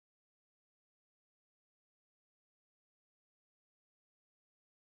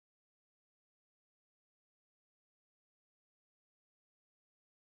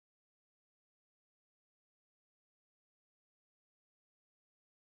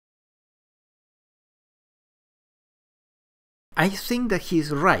I think that he's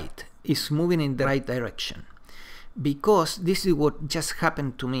right, is moving in the right direction, because this is what just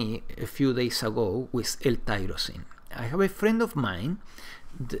happened to me a few days ago with L-Tyrosine. I have a friend of mine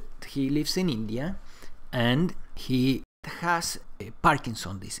that he lives in India, and he has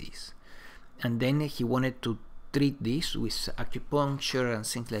Parkinson's disease, and then he wanted to treat this with acupuncture and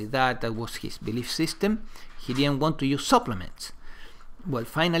things like that. That was his belief system. He didn't want to use supplements. Well,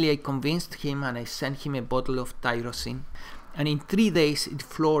 finally I convinced him, and I sent him a bottle of tyrosine, and in 3 days it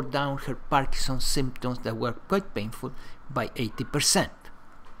floored down her Parkinson's symptoms that were quite painful by 80%.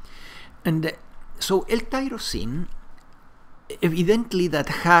 And so L-Tyrosine, evidently that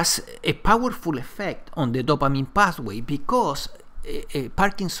has a powerful effect on the dopamine pathway, because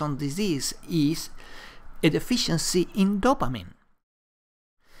Parkinson's disease is a deficiency in dopamine.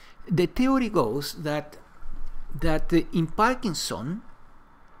 The theory goes that in Parkinson,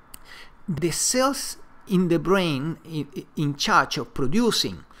 the cells in the brain in charge of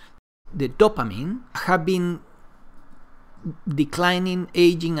producing the dopamine have been declining,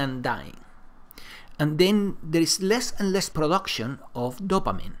 aging, and dying. And then there is less and less production of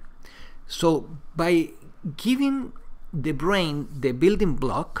dopamine. So by giving the brain the building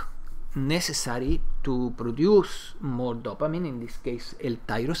block necessary to produce more dopamine, in this case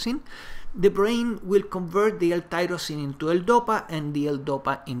L-Tyrosine, the brain will convert the L-Tyrosine into L-Dopa and the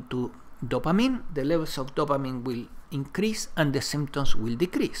L-Dopa into dopamine. The levels of dopamine will increase and the symptoms will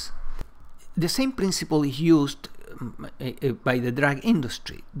decrease. The same principle is used by the drug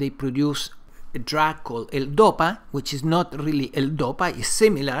industry. They produce a drug called L-Dopa, which is not really L-Dopa, it's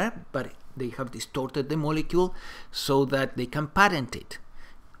similar, but they have distorted the molecule so that they can patent it.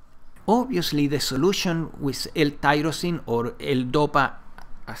 Obviously, the solution with L-Tyrosine or L-Dopa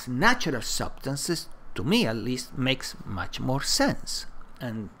as natural substances, to me at least, makes much more sense.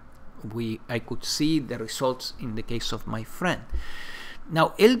 And I could see the results in the case of my friend.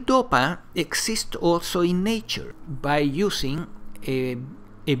 Now, L-Dopa exists also in nature by using a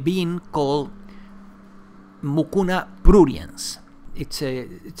bean called Mucuna pruriens. It's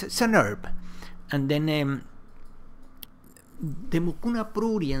an herb, and then the Mucuna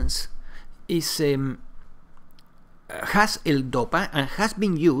pruriens has L-Dopa and has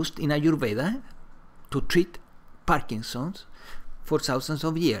been used in Ayurveda to treat Parkinson's for thousands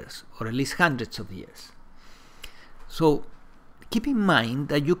of years, or at least hundreds of years. So keep in mind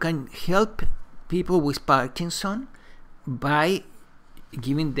that you can help people with Parkinson by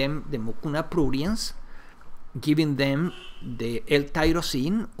giving them the Mucuna pruriens, giving them the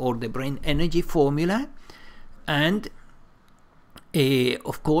L-Tyrosine or the brain energy formula, and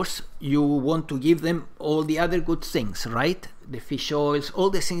of course you want to give them all the other good things, right? The fish oils, all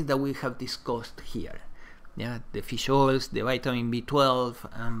the things that we have discussed here. Yeah, the fish oils, the vitamin B12,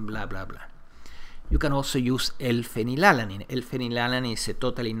 and blah blah blah. You can also use L-Phenylalanine. L-Phenylalanine is a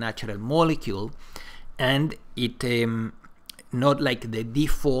totally natural molecule, and it not like the D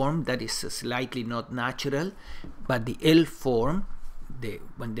form that is slightly not natural, but the L form,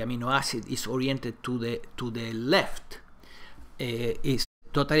 when the amino acid is oriented to the left, is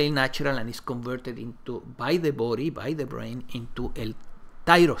totally natural and is converted into by the body, by the brain, into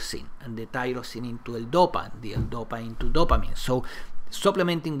L-Tyrosine, and the tyrosine into L-Dopa, the L-Dopa into dopamine. So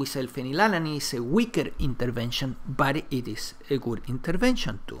supplementing with L-Phenylalanine is a weaker intervention, but it is a good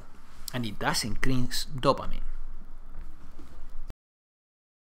intervention too, and it does increase dopamine.